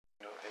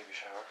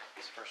shower.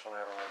 It's the first one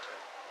I ever went to.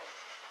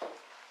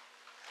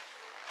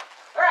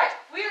 Alright,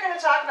 we are going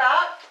to talk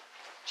about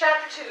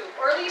Chapter 2,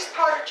 or at least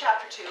part of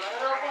Chapter 2. I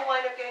don't know if we'll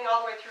wind up getting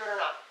all the way through it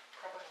or not.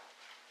 Probably.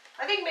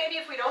 I think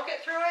maybe if we don't get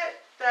through it,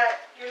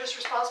 that you're just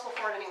responsible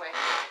for it anyway.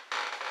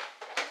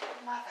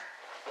 Mother.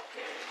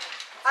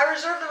 I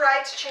reserve the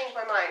right to change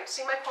my mind.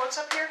 See my quotes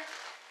up here?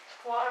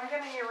 Well, I'm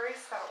going to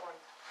erase that one.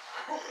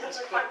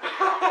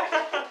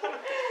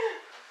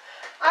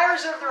 I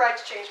reserve the right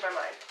to change my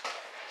mind.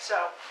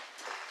 So,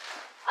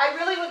 I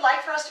really would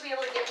like for us to be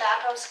able to get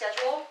back on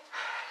schedule,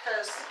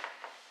 because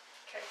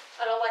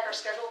I don't like our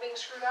schedule being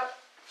screwed up.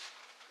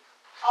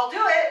 I'll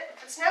do it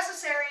if it's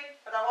necessary,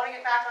 but I want to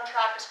get back on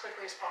track as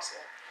quickly as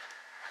possible.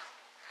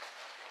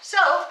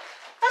 So,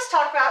 let's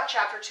talk about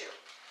Chapter 2.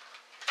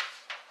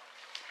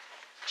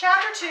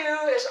 Chapter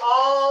 2 is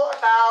all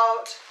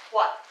about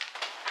what?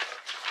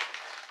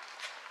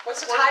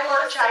 What's the title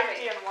of the chapter?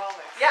 Safety and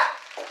wellness. Yeah,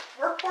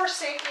 workforce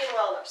safety and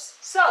wellness.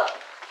 So,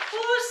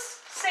 whose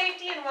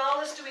safety and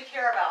wellness do we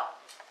care about?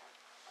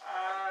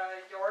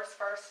 Yours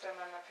first and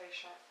then the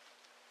patient.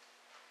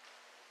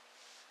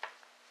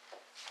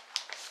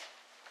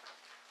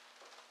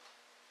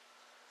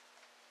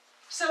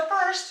 So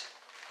first,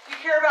 you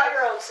care about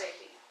your own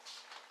safety.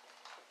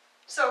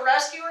 So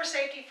rescuer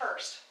safety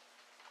first.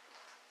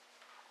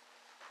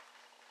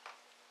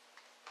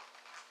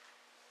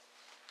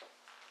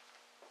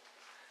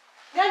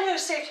 Then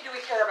whose safety do we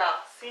care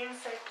about? Scene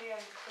safety,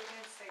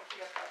 including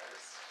safety of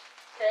others.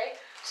 Okay,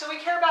 so we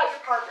care about your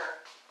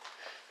partner.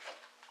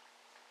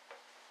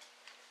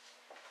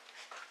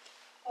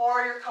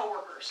 Or your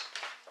coworkers.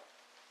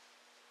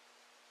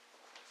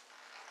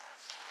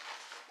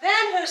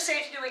 Then whose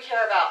safety do we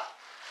care about?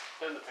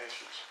 And the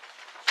patients.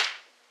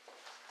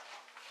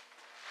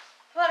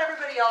 How about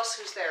everybody else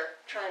who's there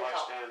trying to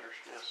help? Bystanders,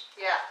 yes.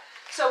 Yeah.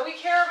 So we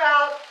care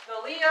about the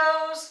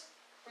LEOs,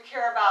 we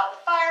care about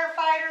the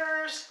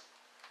firefighters,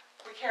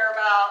 we care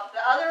about the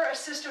other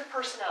assistive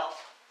personnel.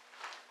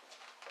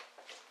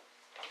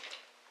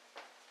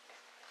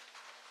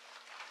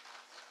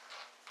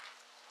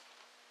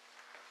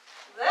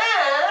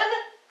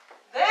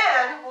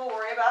 Then we'll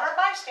worry about our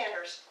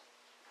bystanders.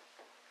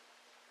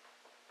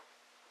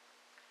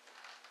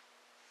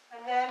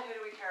 And then who do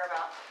we care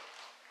about?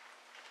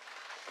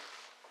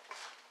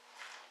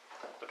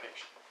 The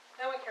patient.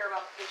 Then we care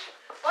about the patient.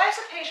 Why is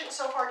the patient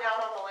so far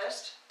down on the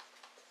list?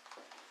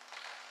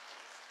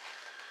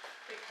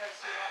 Because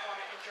you don't want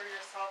to injure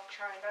yourself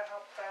trying to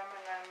help them,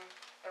 and then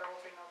there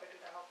will be nobody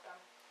to help them.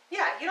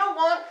 Yeah, you don't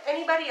want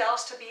anybody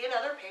else to be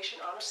another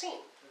patient on a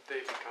scene. They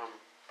become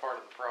part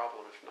of the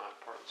problem, if not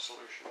part of the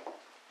solution.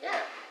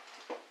 Yeah.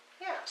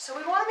 Yeah, so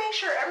we want to make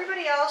sure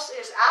everybody else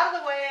is out of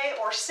the way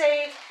or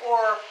safe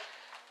or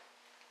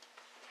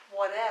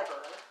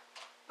whatever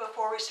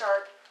before we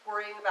start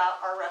worrying about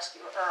our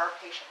rescue or our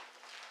patient.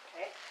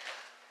 Okay?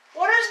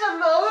 What is the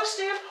most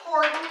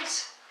important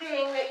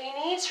thing that you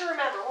need to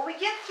remember when we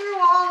get through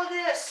all of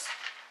this?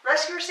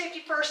 Rescuer safety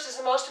first is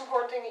the most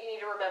important thing that you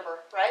need to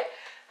remember, right?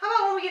 How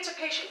about when we get to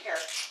patient care?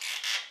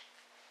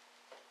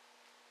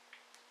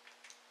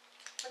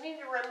 What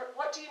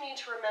do you need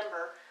to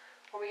remember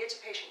when we get to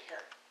patient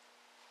care?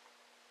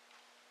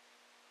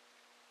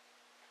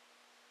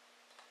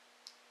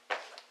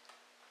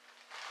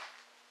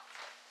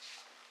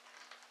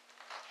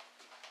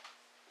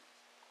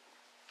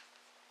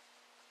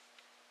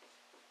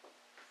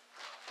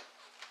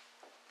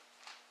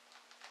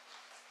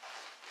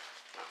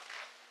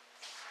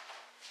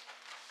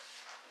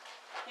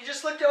 You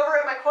just looked over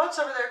at my quotes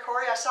over there,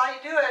 Corey. I saw you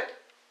do it.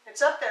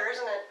 It's up there,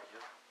 isn't it?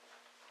 Yeah.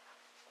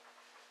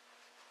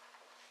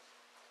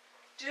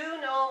 Do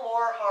no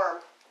more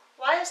harm.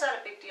 Why is that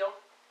a big deal?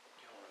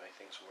 You don't want to make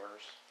things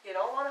worse. You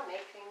don't want to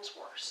make things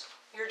worse.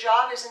 Your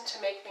job isn't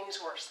to make things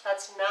worse.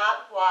 That's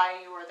not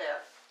why you are there.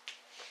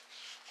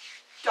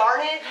 Darn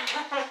it.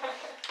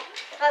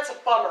 That's a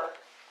bummer.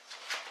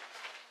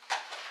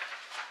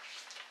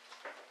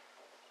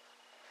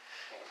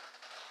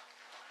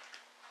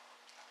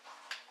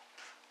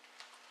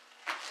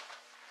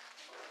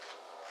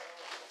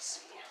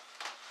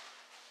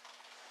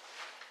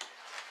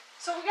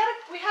 So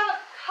we have a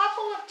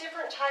couple of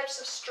different types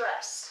of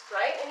stress,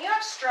 right? And you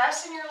have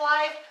stress in your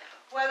life,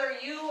 whether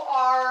you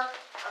are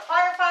a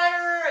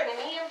firefighter, and an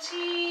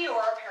EMT,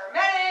 or a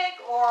paramedic,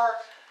 or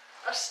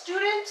a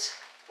student,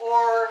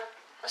 or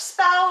a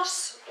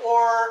spouse,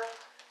 or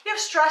you have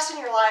stress in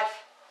your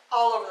life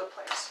all over the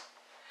place.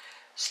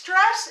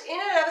 Stress in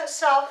and of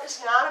itself is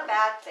not a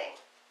bad thing.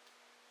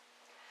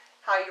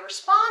 How you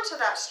respond to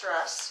that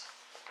stress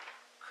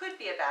could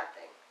be a bad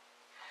thing.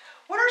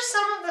 What are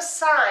some of the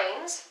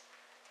signs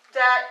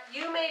that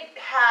you may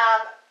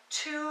have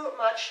too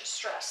much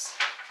stress?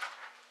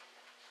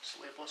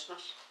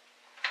 Sleeplessness.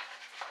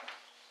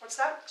 What's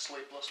that?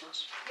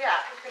 Sleeplessness. Yeah,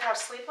 you could have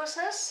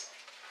sleeplessness.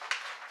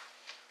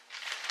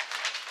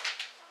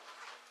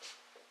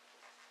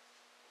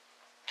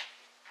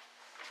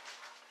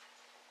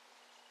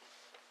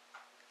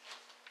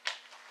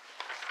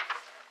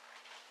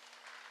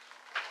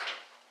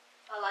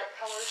 I like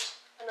colors.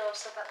 I know I've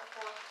said that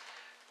before.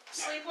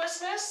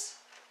 sleeplessness.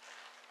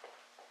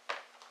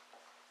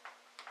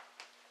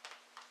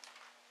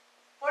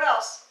 What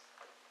else?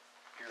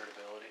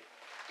 Irritability.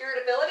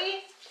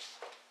 Irritability.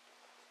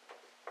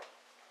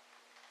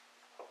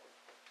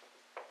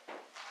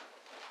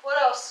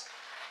 What else?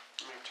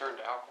 You turn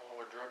to alcohol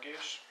or drug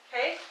use.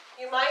 Okay,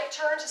 you might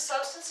turn to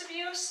substance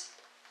abuse.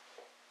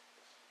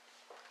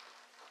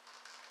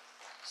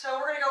 So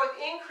we're going to go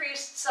with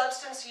increased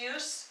substance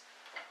use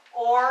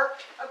or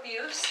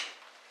abuse.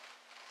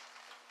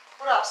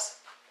 What else?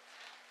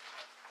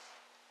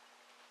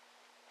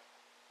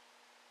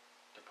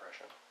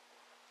 Depression.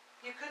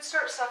 You could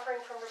start suffering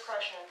from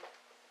depression.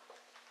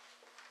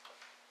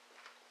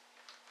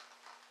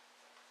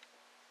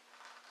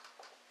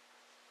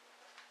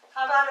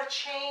 How about a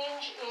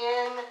change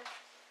in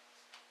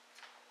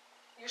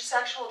your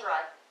sexual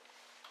drive?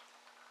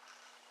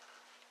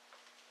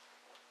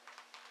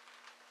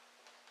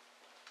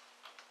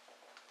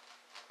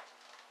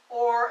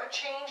 Or a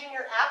change in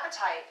your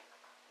appetite?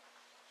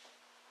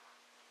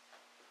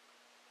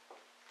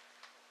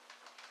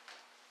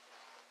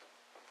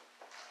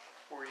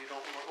 Or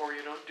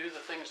you don't do the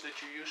things that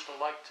you used to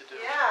like to do.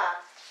 Yeah,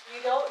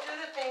 you don't do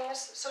the things,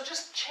 so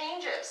just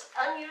changes,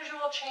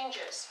 unusual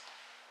changes.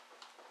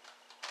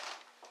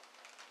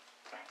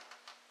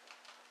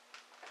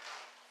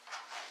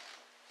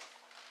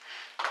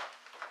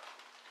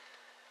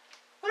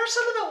 What are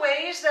some of the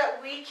ways that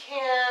we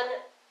can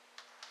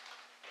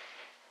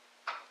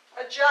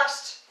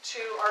adjust to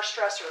our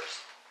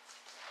stressors?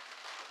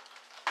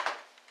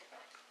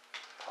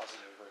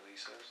 Positive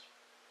releases.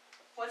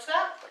 What's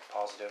that? Like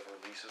positive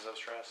releases of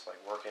stress, like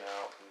working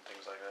out and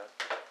things like that.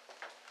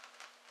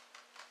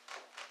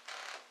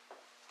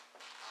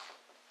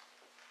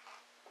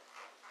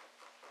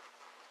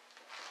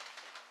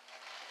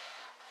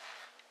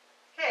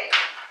 Okay,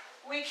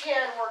 we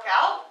can work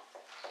out.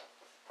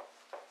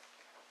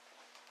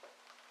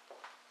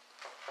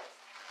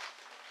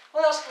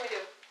 What else can we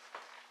do?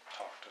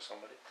 Talk to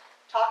somebody.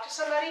 Talk to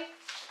somebody.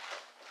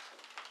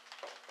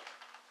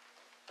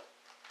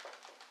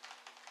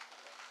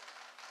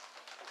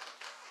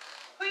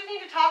 Who do you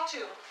need to talk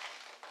to?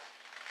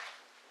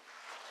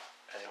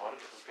 A lot of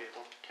different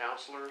people.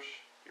 Counselors,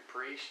 your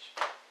priest,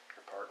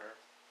 Your partner.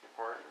 your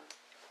partner,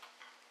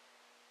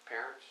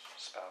 parents,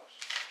 Spouse.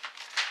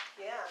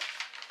 Yeah.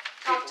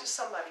 Talk People. to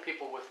somebody.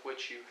 people with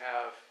which you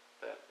have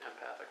that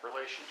empathic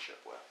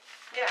relationship with.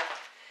 Yeah.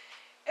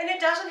 And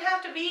it doesn't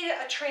have to be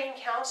a trained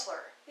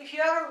counselor. If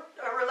you have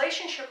a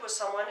relationship with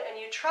someone and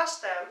you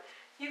trust them,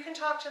 you can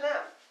talk to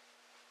them,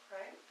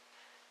 right?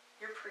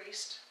 Your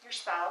priest, your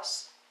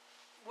spouse,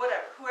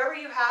 whatever. Whoever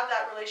you have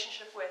that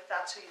relationship with,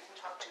 that's who you can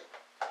talk to.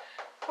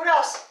 What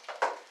else?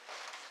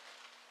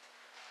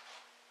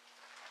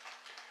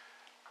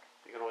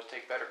 You can always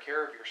take better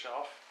care of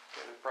yourself,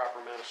 get a proper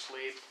amount of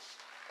sleep,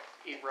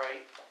 eat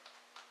right.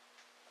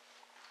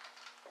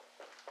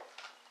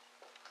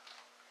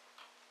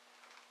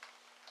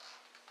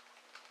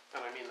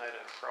 And I mean that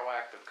in a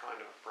proactive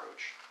kind of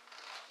approach.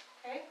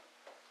 Okay.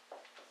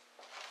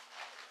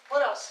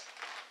 What else?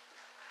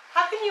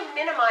 How can you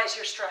minimize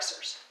your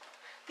stressors?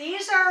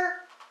 These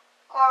are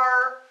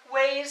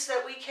ways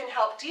that we can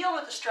help deal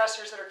with the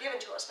stressors that are given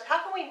to us, but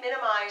how can we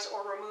minimize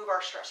or remove our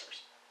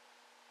stressors?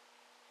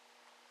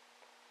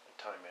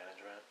 Time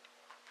management.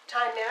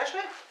 Time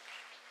management?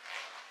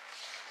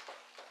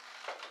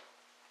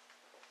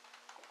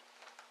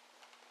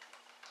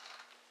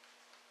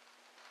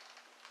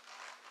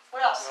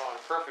 What else? Well, in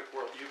a perfect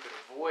world, you could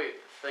avoid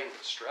the thing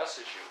that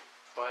stresses you,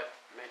 but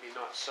maybe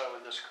not so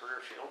in this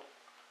career field.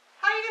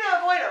 How are you going to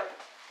avoid them?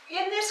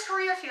 In this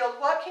career field,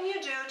 what can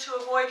you do to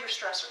avoid your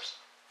stressors?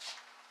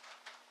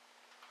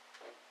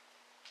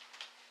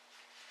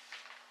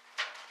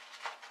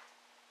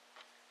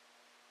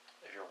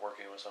 If you're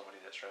working with somebody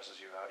that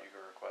stresses you out, you can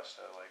request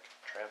a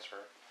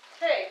transfer.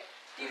 Okay,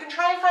 you can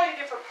try and find a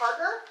different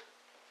partner.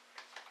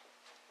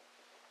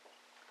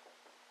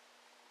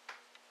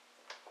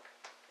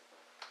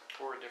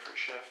 Or a different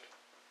shift.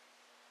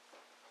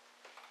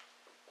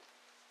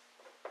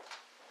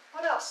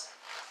 What else?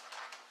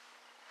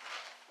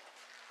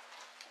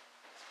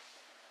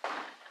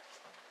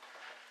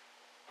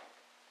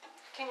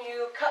 Can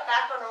you cut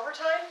back on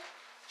overtime?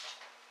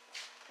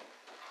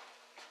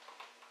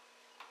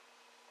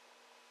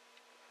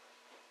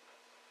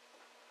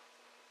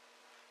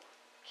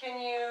 Can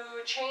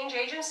you change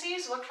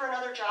agencies, look for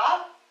another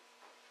job?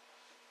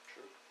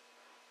 True.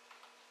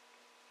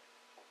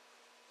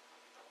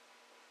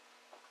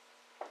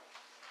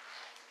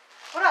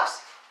 What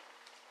else?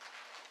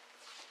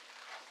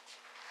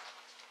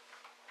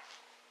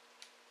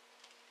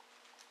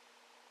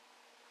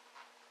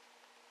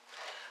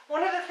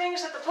 One of the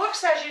things that the book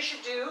says you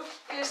should do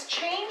is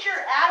change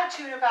your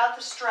attitude about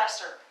the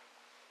stressor.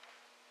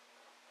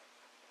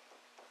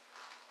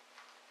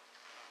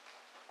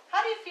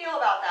 How do you feel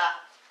about that?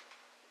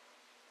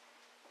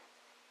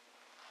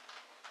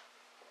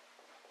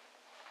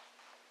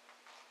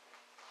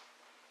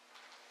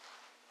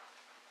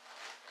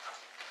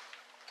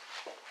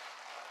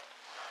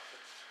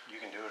 You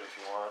can do it if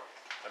you want.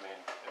 I mean,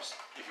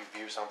 if you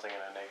view something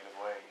in a negative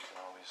way, you can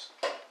always,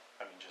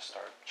 I mean, just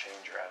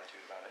change your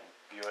attitude about it and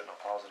view it in a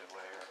positive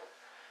way, or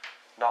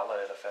not let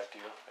it affect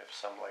you. If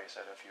like I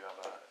said, if you have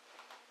a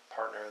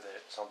partner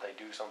that they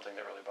do something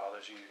that really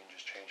bothers you, you can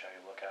just change how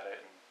you look at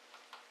it. And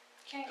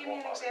Can you it give me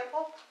won't an bother you.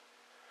 example?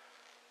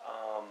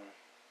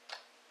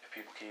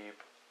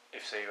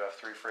 If say you have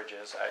 3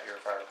 fridges at your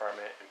fire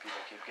department and people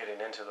keep getting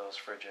into those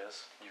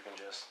fridges, you can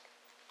just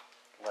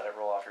let it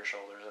roll off your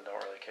shoulders and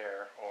don't really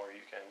care, or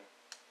you can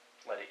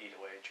let it eat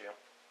away at you.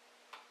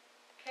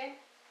 Okay.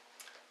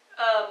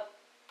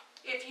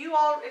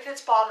 If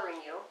it's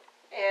bothering you,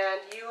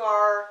 and you're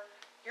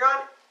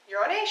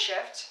on A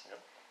shift, Yep.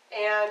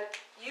 and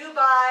you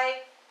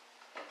buy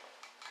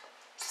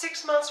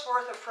 6 months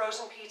worth of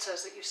frozen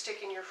pizzas that you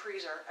stick in your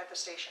freezer at the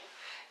station.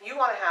 You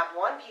want to have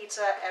 1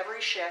 pizza every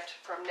shift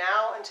from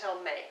now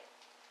until May.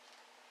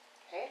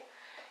 Okay?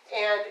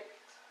 And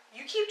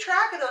you keep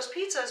track of those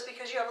pizzas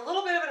because you have a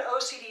little bit of an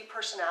OCD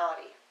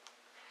personality.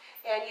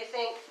 And you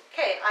think,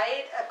 okay, I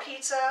ate a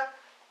pizza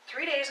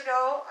 3 days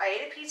ago, I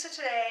ate a pizza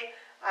today,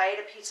 I ate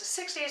a pizza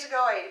 6 days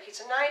ago, I ate a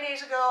pizza 9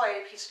 days ago, I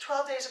ate a pizza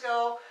 12 days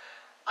ago.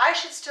 I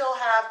should still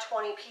have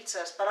 20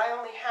 pizzas, but I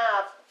only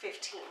have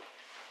 15.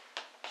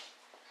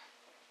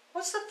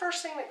 What's the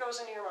first thing that goes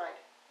into your mind?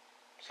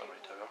 Somebody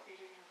took them.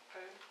 Eating your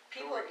food.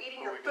 People are eating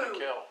Who your are we going food.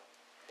 to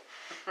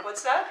kill?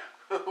 What's that?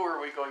 Who are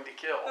we going to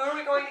kill? Who are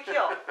we going to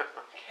kill?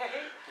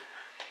 Okay.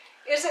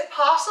 Is it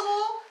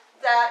possible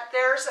that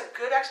there's a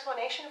good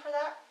explanation for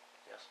that?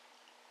 Yes.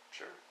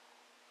 Sure.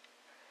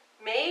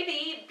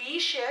 Maybe B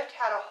shift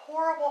had a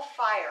horrible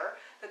fire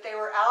that they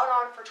were out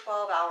on for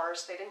 12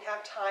 hours. They didn't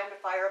have time to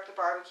fire up the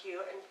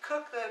barbecue and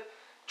cook the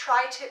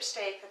tri-tip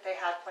steak that they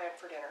had planned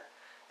for dinner.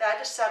 They had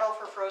to settle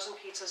for frozen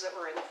pizzas that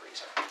were in the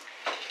freezer.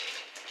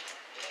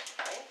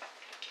 Okay?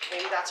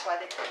 Maybe that's why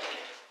they couldn't.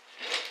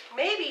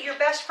 Maybe your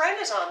best friend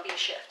is on B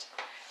shift,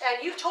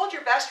 and you've told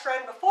your best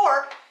friend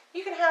before,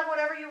 you can have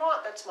whatever you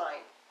want that's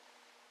mine.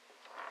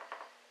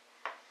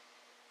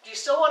 Do you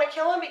still want to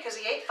kill him because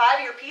he ate 5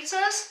 of your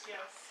pizzas?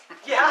 Yes.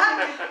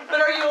 Yeah?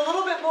 But are you a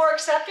little bit more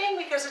accepting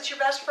because it's your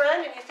best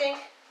friend and you think,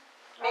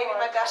 maybe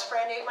my best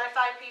friend ate my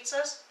 5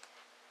 pizzas?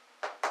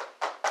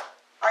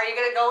 Are you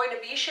going to go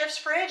into B shift's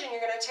fridge and you're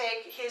going to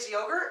take his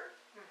yogurt?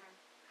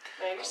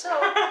 Maybe so.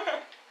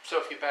 So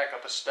if you back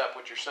up a step,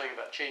 what you're saying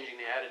about changing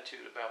the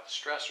attitude about the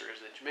stressor is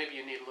that maybe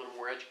you need a little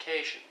more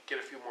education, get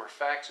a few more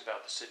facts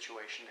about the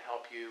situation to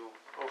help you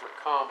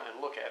overcome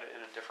and look at it in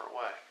a different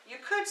way.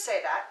 You could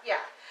say that,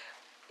 yeah.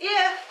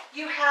 If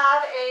you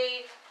have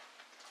a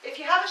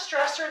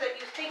stressor that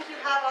you think you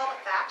have all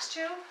the facts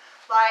to,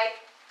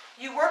 like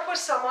you work with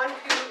someone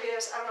who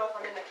is, I don't know if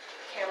I'm in the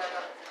camera,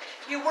 but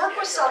you work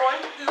with someone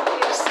who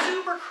is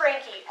super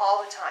cranky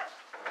all the time.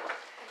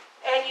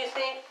 And you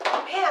think,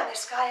 man,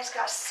 this guy's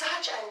got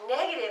such a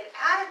negative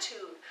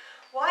attitude.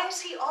 Why is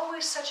he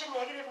always such a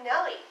negative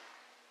Nelly?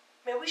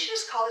 Man, we should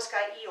just call this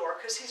guy Eeyore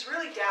because he's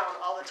really down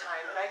all the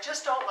time and I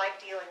just don't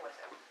like dealing with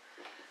him.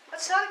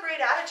 That's not a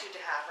great attitude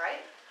to have, right?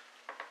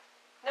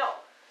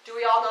 No. Do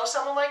we all know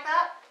someone like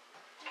that?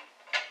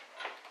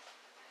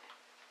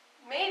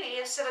 Maybe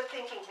instead of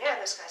thinking,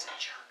 man, this guy's a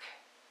jerk,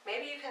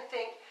 maybe you can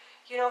think,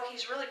 you know,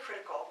 he's really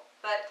critical,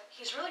 but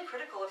he's really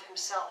critical of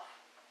himself.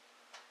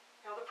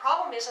 You know, the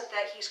problem isn't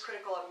that he's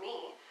critical of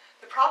me.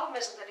 The problem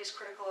isn't that he's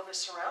critical of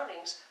his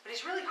surroundings, but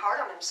he's really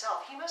hard on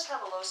himself. He must have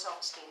a low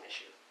self-esteem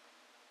issue.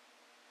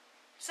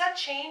 Does that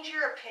change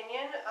your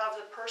opinion of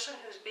the person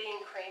who's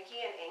being cranky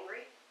and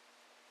angry?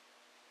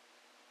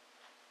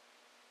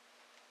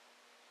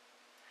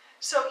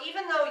 So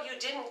even though you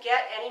didn't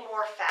get any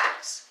more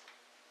facts,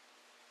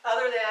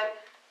 other than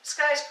this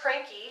guy's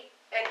cranky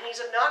and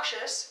he's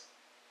obnoxious,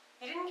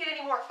 you didn't get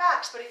any more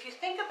facts. But if you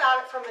think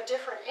about it from a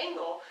different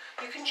angle,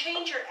 you can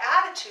change your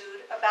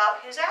attitude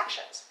about his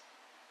actions.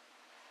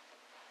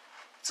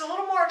 It's a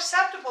little more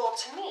acceptable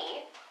to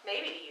me,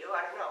 maybe to you,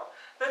 I don't know,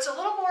 but it's a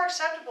little more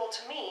acceptable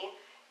to me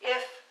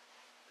if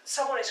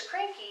someone is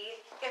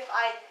cranky if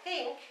I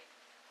think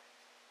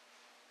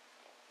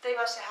they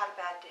must have had a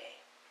bad day.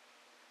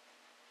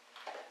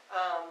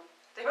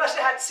 They must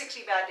have had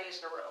 60 bad days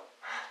in a row.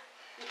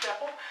 You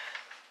know?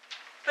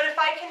 But if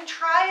I can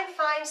try and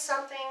find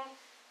something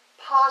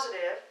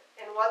positive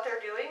in what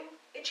they're doing,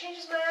 it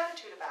changes my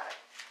attitude about it.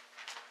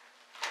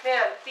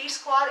 Man, B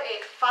Squad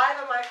ate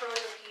 5 of my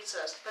frozen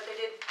pizzas, but they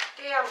did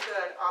damn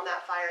good on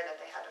that fire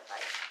that they had to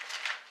fight.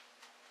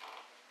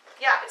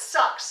 Yeah, it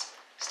sucks.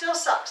 Still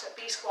sucks that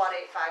B Squad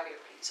ate 5 of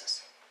your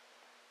pizzas.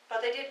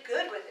 But they did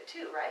good with it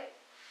too, right?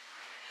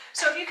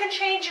 So if you can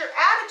change your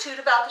attitude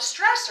about the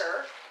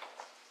stressor,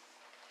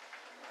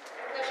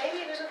 then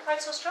maybe it isn't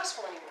quite so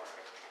stressful anymore.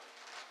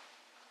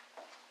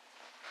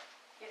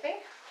 You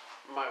think?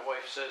 My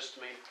wife says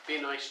to me, be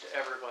nice to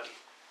everybody,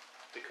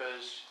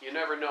 because you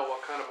never know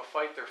what kind of a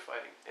fight they're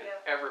fighting, and Yeah.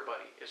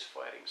 everybody is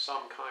fighting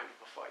some kind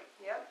of a fight.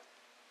 Yep.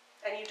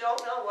 And you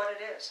don't know what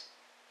it is.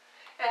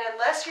 And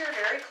unless you're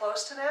very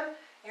close to them,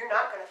 you're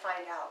not going to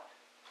find out.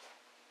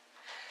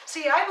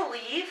 See, I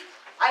believe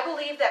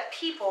that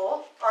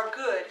people are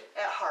good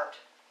at heart.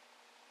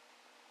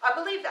 I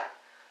believe that.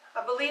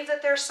 I believe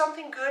that there's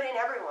something good in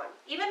everyone.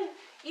 Even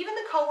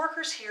the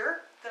coworkers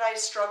here that I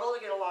struggle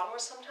to get along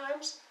with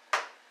sometimes,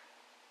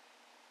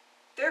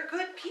 they're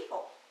good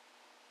people.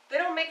 They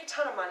don't make a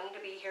ton of money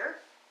to be here,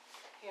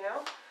 you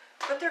know,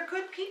 but they're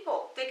good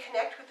people. They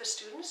connect with the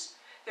students.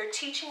 They're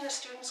teaching the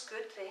students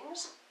good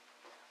things.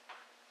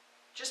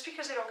 Just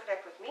because they don't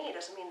connect with me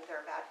doesn't mean that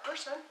they're a bad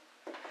person.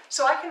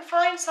 So I can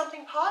find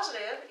something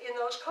positive in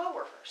those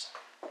coworkers.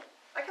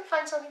 I can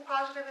find something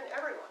positive in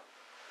everyone.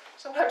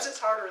 Sometimes it's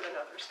harder than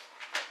others,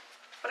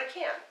 but I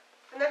can.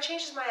 And that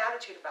changes my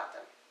attitude about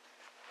them.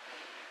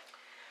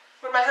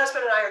 When my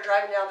husband and I are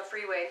driving down the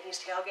freeway and he's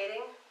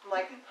tailgating, I'm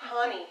like,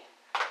 honey,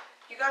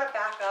 you gotta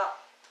back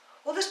up.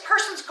 Well, this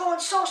person's going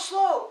so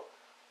slow.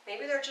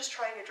 Maybe they're just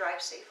trying to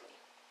drive safely.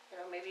 You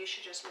know, maybe you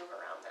should just move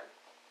around them.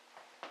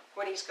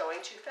 When he's going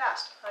too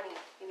fast, honey,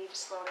 you need to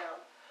slow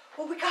down.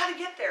 Well, we gotta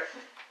get there.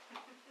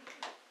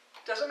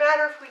 Doesn't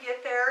matter if we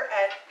get there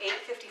at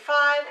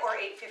 8:55 or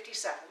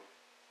 8:57.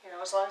 You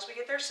know, as long as we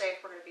get there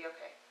safe, we're gonna be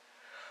okay.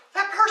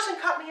 That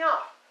person cut me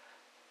off.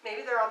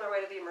 Maybe they're on their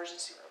way to the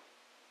emergency room.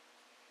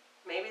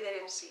 Maybe they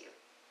didn't see you.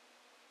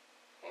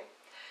 Okay?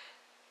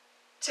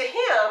 To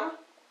him,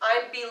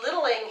 I'm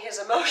belittling his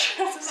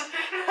emotions.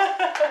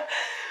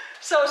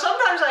 So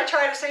sometimes I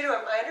try to say to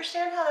him, I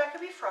understand how that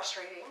could be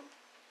frustrating.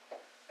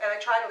 And I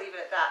try to leave it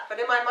at that. But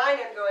in my mind,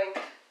 I'm going,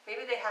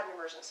 maybe they had an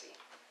emergency.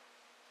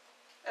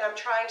 And I'm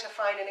trying to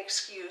find an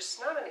excuse,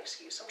 not an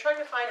excuse, I'm trying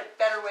to find a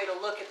better way to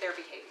look at their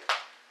behavior.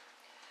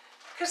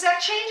 Because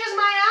that changes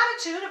my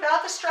attitude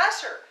about the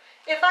stressor.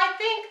 If I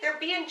think they're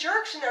being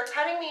jerks and they're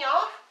cutting me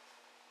off,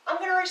 I'm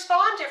going to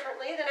respond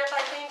differently than if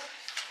I think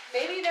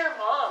maybe their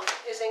mom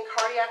is in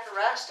cardiac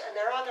arrest and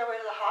they're on their way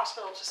to the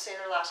hospital to say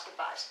their last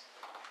goodbyes.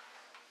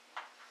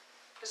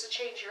 Does it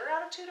change your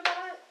attitude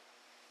about it?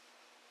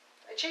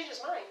 It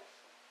changes mine.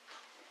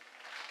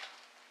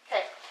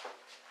 Okay.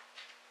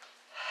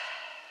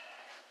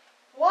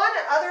 One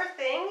other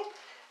thing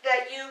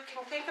that you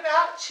can think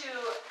about to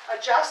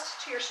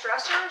adjust to your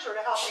stressors or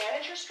to help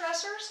manage your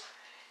stressors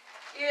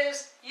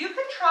is you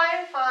can try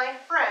and find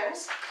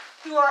friends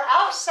who are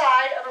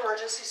outside of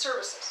emergency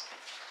services.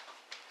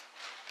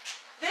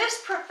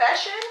 This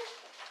profession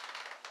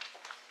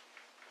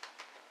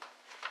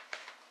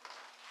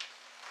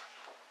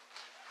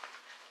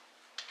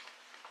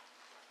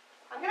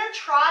I'm going to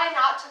try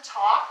not to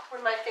talk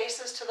when my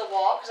face is to the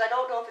wall because I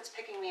don't know if it's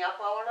picking me up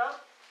well or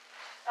not.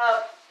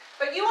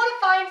 But you want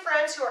to find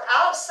friends who are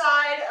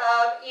outside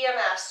of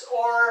EMS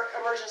or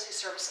emergency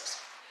services.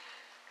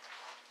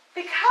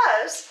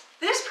 Because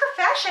this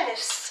profession is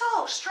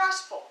so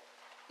stressful.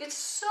 It's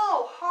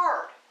so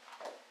hard.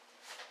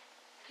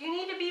 You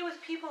need to be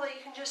with people that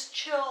you can just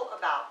chill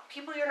about.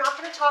 People you're not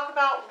going to talk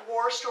about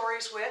war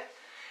stories with.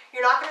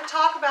 You're not going to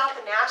talk about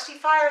the nasty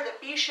fire that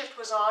B shift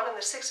was on and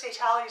the 6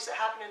 fatalities that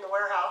happened in the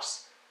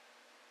warehouse.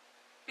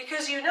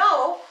 Because you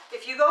know,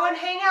 if you go and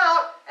hang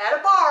out at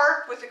a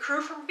bar with the crew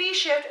from B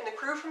shift and the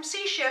crew from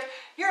C shift,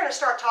 you're going to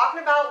start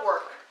talking about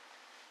work.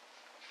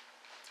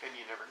 And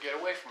you never get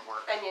away from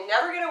work. And you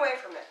never get away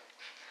from it.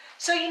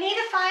 So you need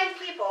to find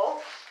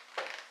people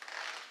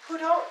who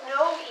don't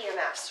know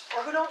EMS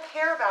or who don't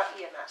care about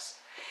EMS.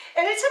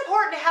 And it's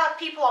important to have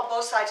people on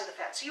both sides of the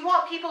fence. You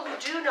want people who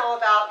do know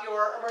about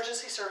your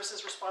emergency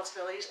services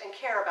responsibilities and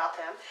care about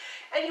them.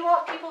 And you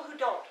want people who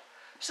don't.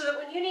 So that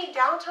when you need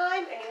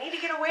downtime and you need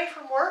to get away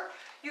from work,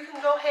 you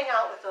can go hang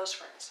out with those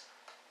friends.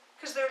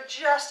 Because they're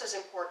just as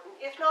important,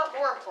 if not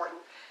more important,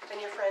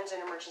 than your friends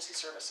in emergency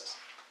services.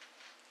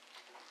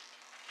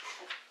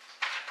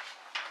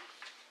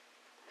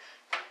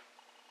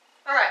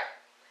 All right.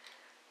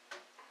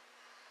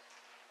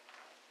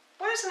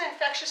 What is an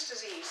infectious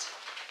disease?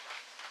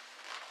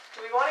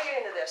 Do we want to get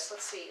into this?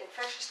 Let's see.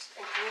 Infectious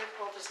and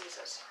communicable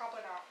diseases.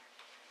 Probably not.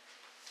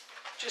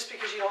 Just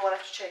because you don't want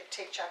to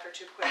take chapter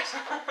 2 quiz.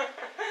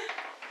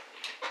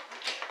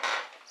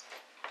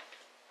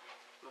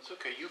 That's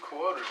okay. You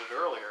quoted it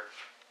earlier.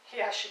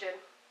 Yeah, she did.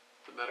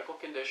 The medical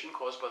condition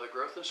caused by the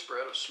growth and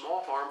spread of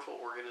small harmful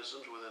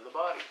organisms within the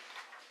body.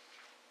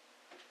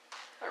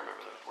 I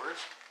remember those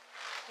words.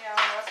 Yeah,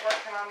 I was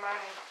working on my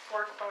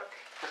workbook.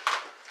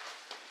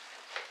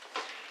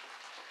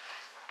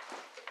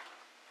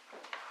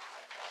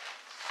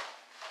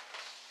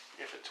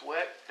 If it's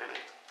wet and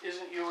it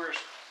isn't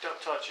yours, don't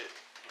touch it.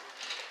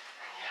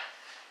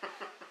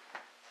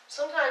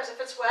 Sometimes if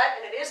it's wet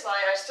and it is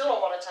mine, I still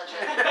don't want to touch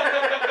it.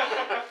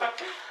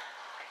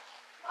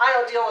 I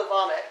don't deal with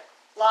vomit.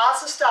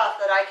 Lots of stuff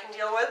that I can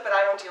deal with, but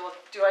I don't deal with.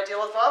 Do I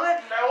deal with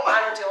vomit? No. I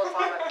don't deal with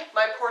vomit.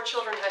 My poor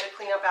children had to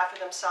clean up after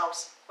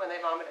themselves when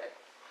they vomited.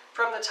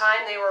 From the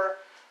time they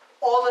were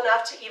old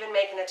enough to even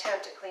make an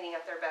attempt at cleaning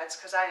up their beds,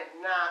 because I did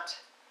not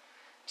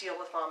deal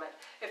with vomit.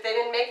 If they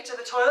didn't make it to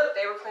the toilet,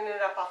 they were cleaning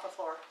it up off the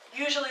floor.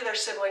 Usually their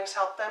siblings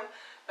help them,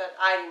 but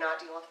I do not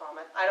deal with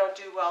vomit. I don't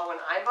do well when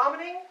I'm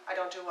vomiting. I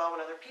don't do well when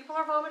other people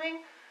are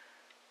vomiting.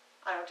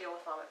 I don't deal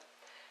with vomit.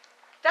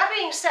 That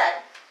being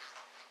said,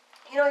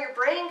 you know, your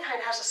brain kind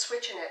of has a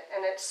switch in it,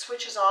 and it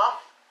switches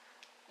off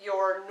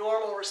your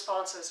normal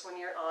responses when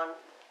you're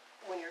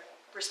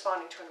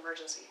responding to an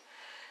emergency.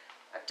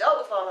 I've dealt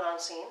with vomit on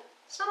scene.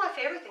 It's not my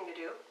favorite thing to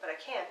do, but I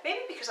can.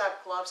 Maybe because I have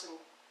gloves and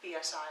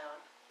BSI on.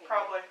 maybe.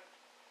 Probably.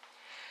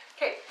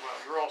 Okay, Well,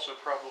 you're also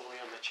probably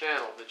on the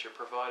channel that you're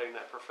providing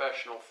that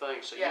professional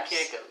thing, so Yes. you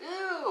can't go,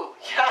 ooh.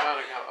 You Yeah.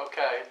 kinda go,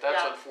 okay,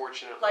 that's Yeah.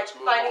 unfortunate, like let's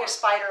move finding on. a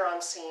spider on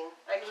scene.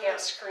 I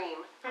can't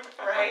scream,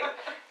 right?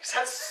 Because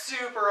that's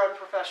super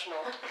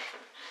unprofessional.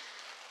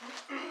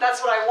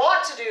 That's what I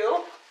want to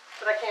do,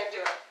 but I can't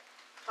do it.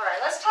 All right,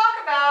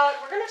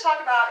 we're going to talk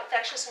about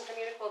infectious and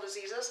communicable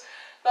diseases,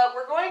 but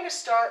we're going to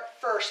start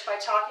first by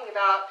talking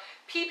about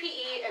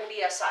PPE and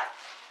BSI.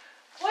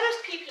 What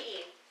is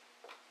PPE?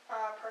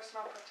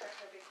 Personal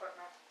protective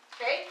equipment.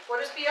 Okay, what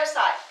is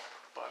BSI?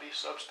 Body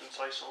substance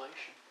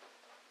isolation.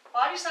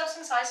 Body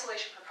substance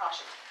isolation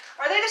precautions.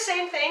 Are they the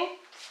same thing?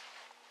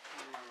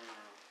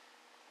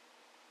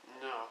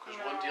 No, because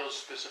one No. deals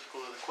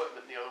specifically with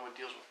equipment, and the other one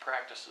deals with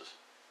practices.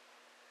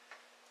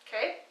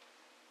 Okay.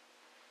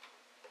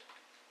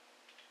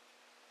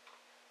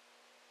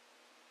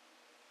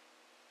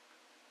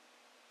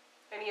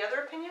 Any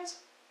other opinions?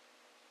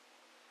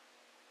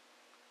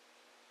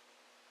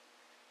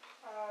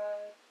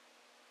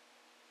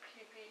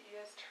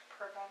 PPE is to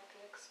prevent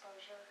the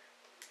exposure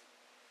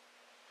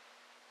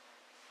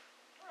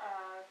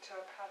to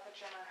a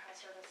pathogen or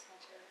hazardous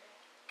material.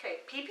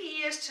 Okay,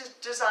 PPE is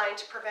designed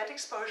to prevent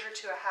exposure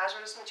to a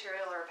hazardous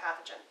material or a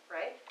pathogen,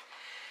 right?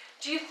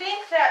 Do you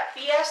think that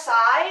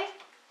BSI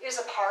is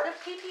a part of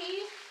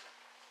PPE?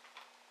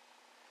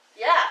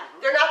 Yeah,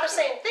 they're not the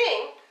same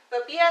thing,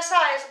 but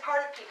BSI is a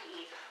part of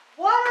PPE.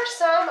 What are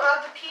some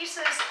of the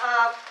pieces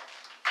of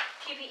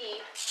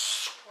PPE?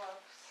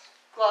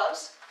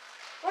 Gloves.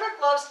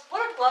 Gloves.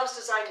 What are gloves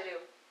designed to do?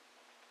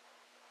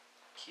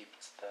 Keep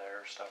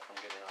their stuff from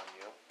getting on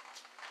you.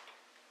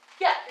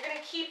 Yeah, you're going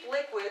to keep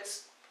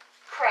liquids,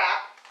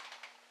 crap,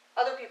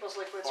 other people's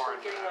liquids from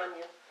Foreign getting matter. on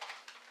you.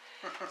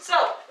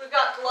 So, we've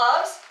got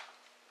gloves,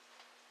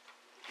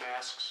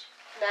 Masks,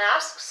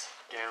 masks,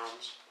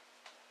 gowns,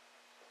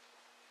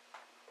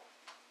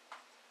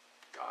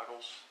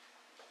 goggles,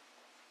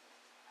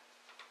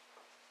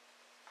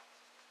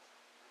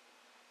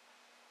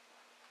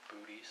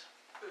 Booties.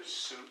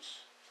 suits.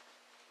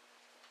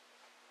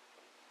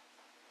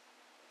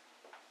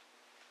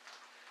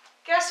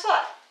 Guess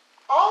what?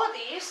 All of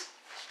these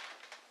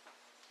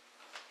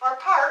are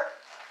part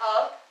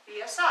of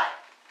BSI.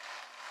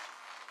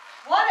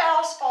 What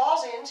else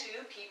falls into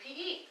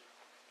PPE?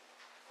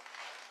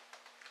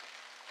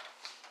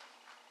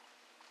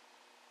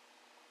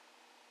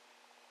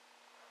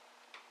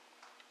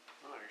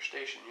 Oh, your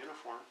station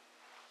uniform.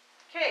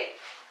 Okay,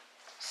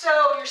 so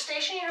your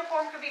station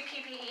uniform could be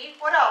PPE.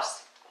 What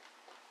else?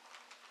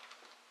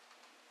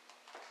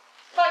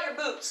 What about your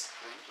boots?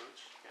 And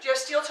boots. Do you have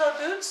steel-toed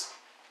boots?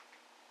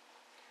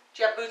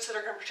 Do you have boots that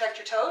are going to protect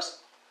your toes?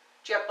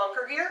 Do you have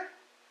bunker gear?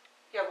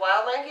 Do you have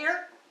wildland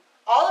gear?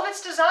 All of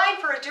it's designed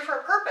for a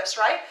different purpose,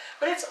 right?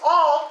 But it's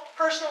all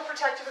personal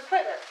protective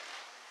equipment.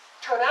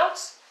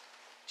 Turnouts?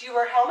 Do you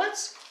wear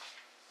helmets?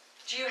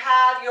 Do you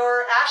have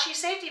your ASHI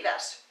safety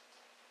vest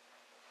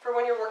for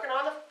when you're working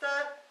on the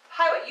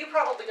highway? You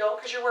probably don't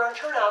because you're wearing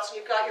turnouts and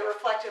you've got your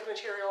reflective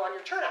material on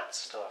your turnouts.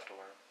 Still have to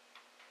wear 'em.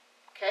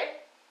 Okay?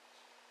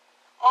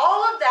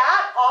 All of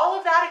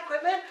that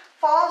equipment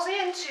falls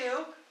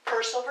into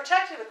personal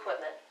protective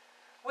equipment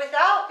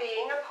without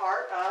being a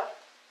part of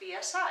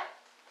BSI.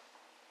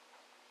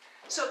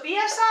 So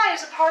BSI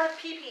is a part of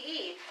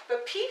PPE,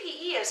 but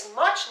PPE is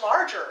much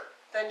larger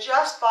than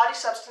just body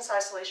substance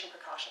isolation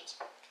precautions.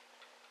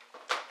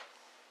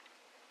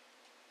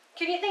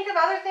 Can you think of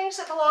other things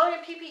that belong in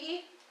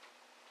PPE?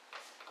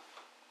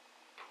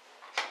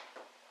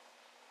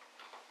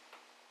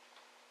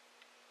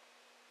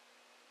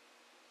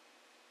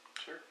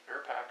 Sure.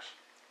 Air packs.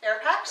 Air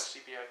packs?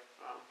 SCBA.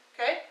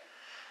 Okay.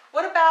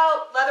 What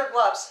about leather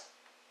gloves?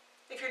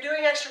 If you're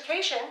doing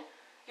extrication,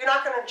 you're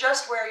not going to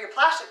just wear your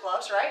plastic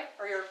gloves, right?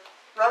 Or your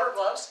rubber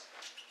gloves,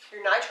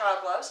 your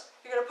nitrile gloves.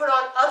 You're going to put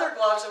on other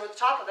gloves over the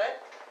top of it,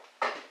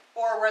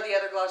 or wear the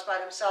other gloves by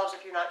themselves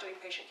if you're not doing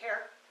patient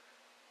care,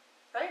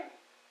 right?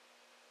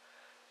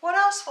 What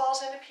else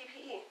falls into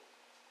PPE?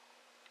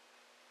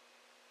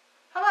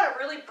 How about a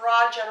really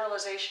broad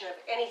generalization of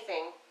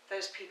anything that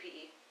is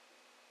PPE?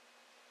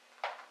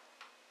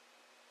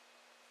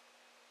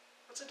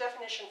 What's the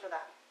definition for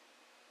that?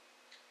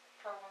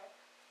 For what?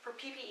 For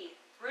PPE,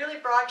 really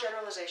broad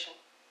generalization.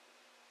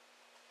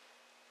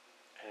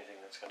 Anything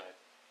that's gonna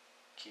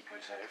keep you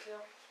safe, Protect you.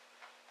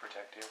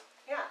 protect you.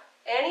 Yeah,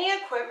 any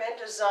equipment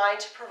designed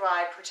to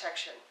provide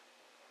protection.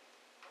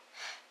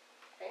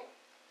 Okay,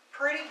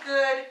 pretty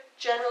good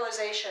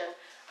generalization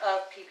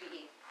of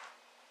PPE.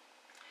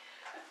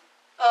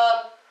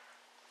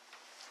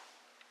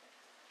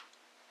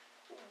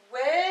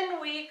 When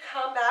we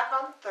come back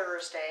on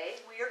Thursday,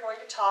 we are going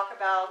to talk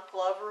about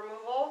glove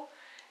removal,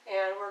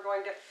 and we're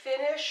going to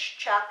finish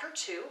Chapter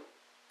 2.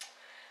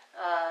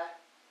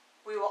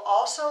 We will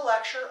also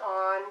lecture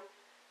on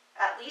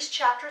at least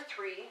Chapter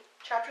 3.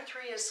 Chapter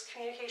 3 is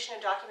communication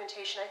and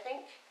documentation, I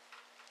think.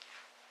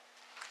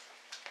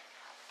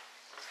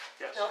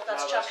 Yes. No,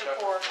 that's No, chapter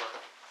 4.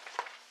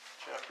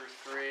 Chapter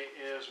 3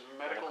 is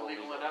medical,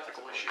 legal, and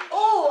ethical issues.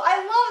 Oh, I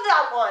love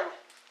that one.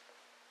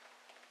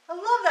 I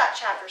love that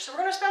chapter. So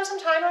we're going to spend some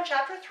time on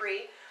chapter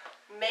 3.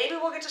 Maybe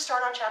we'll get to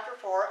start on chapter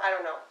 4. I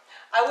don't know.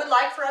 I would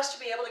like for us to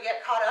be able to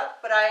get caught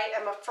up, but I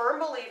am a firm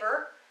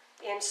believer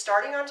in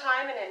starting on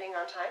time and ending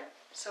on time.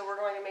 So we're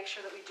going to make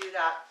sure that we do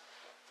that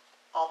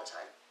all the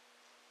time.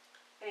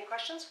 Any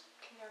questions?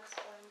 Can you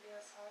explain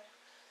BSI?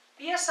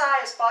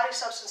 BSI is body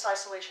substance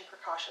isolation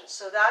precautions.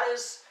 So that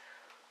is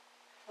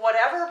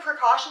whatever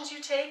precautions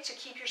you take to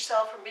keep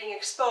yourself from being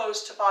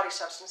exposed to body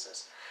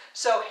substances.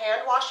 So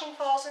hand washing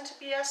falls into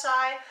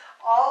BSI.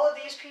 All of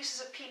these pieces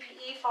of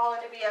PPE fall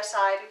into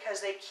BSI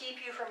because they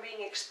keep you from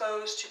being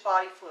exposed to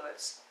body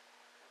fluids.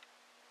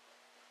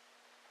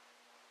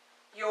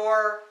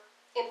 Your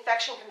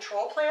infection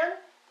control plan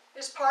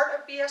is part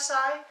of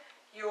BSI.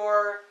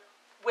 Your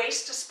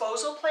waste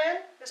disposal plan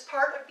is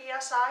part of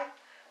BSI.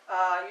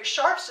 Your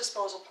sharps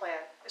disposal plan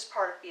is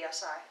part of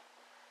BSI.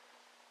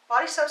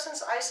 Body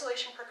substance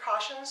isolation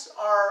precautions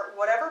are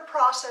whatever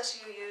process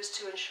you use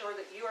to ensure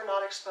that you are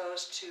not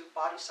exposed to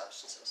body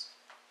substances.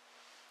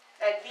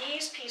 And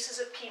these pieces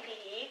of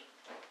PPE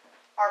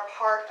are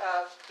part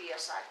of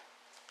BSI.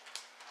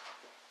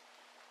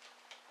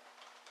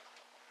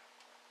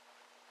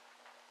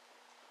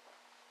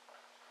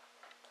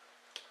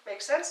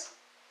 Make sense?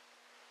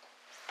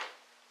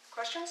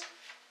 Questions?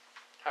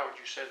 How would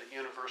you say that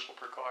universal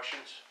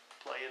precautions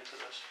play into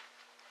this?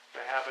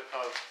 The habit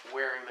of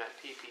wearing that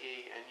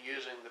PPE and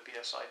using the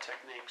BSI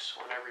techniques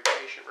on every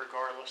patient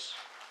regardless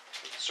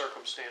of the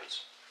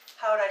circumstance.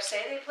 How would I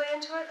say they play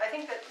into it? I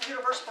think that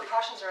universal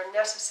precautions are a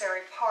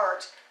necessary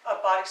part of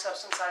body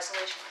substance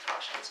isolation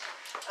precautions.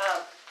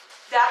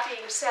 That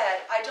being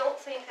said, I don't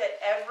think that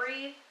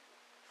every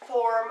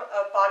form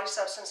of body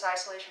substance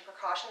isolation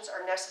precautions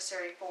are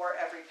necessary for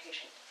every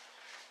patient.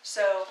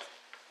 So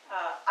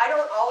I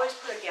don't always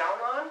put a gown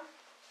on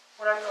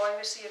when I'm going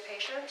to see a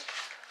patient.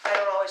 I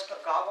don't always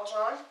put goggles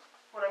on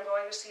when I'm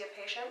going to see a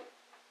patient.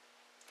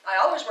 I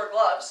always wear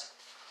gloves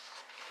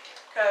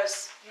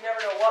because you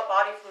never know what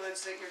body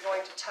fluids that you're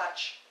going to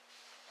touch.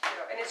 You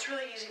know, and it's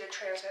really easy to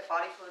transmit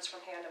body fluids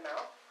from hand to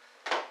mouth.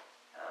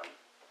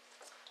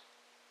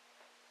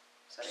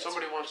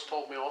 Somebody once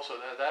told me also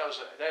that that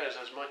is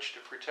as much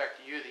to protect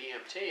you, the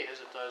EMT,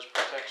 as it does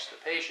protects the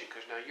patient,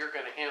 because now you're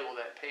going to handle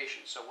that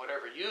patient. So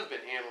whatever you've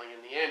been handling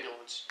in the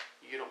ambulance,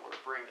 you don't want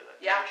to bring to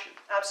that patient.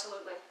 Yeah,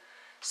 absolutely.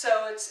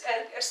 So it's,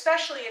 and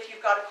especially if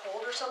you've got a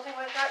cold or something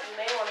like that, you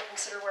may want to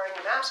consider wearing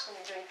a mask when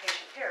you're doing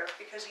patient care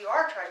because you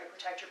are trying to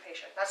protect your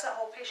patient. That's that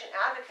whole patient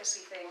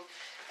advocacy thing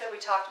that we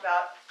talked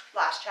about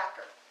last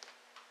chapter.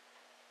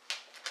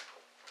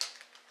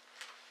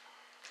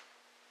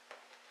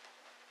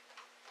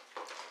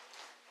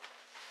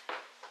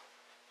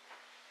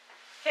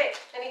 Okay,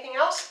 anything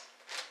else?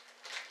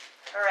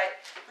 All right,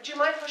 would you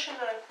mind pushing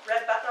the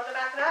red button on the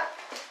back of that?